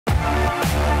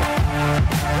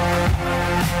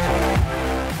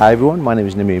Hi everyone, my name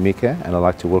is Nimi Mika and I'd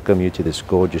like to welcome you to this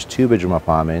gorgeous 2-bedroom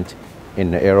apartment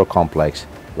in the Aero complex.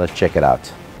 Let's check it out.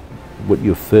 What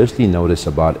you firstly notice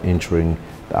about entering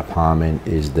the apartment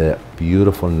is the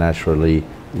beautiful naturally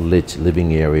lit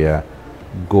living area,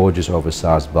 gorgeous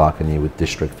oversized balcony with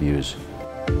district views.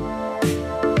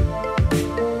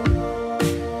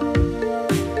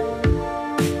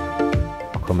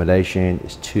 Accommodation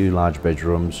is 2 large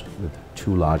bedrooms with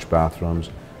 2 large bathrooms,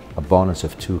 a bonus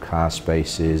of 2 car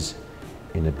spaces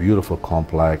in a beautiful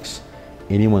complex.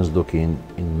 Anyone's looking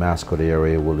in Mascot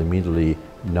area will immediately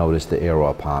notice the Aero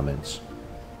apartments.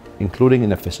 Including in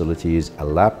the facilities a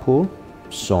lap pool,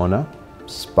 sauna,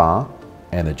 spa,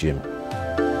 and a gym.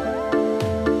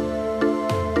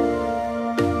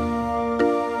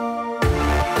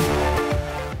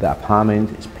 The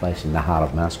apartment is placed in the heart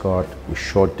of Mascot with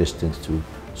short distance to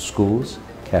schools,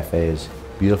 cafes,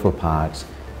 beautiful parks,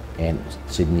 and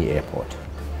Sydney Airport.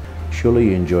 Surely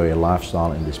you enjoy a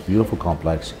lifestyle in this beautiful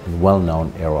complex in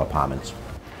well-known Aero apartments.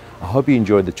 I hope you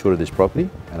enjoyed the tour of this property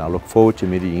and I look forward to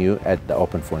meeting you at the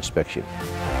open for inspection.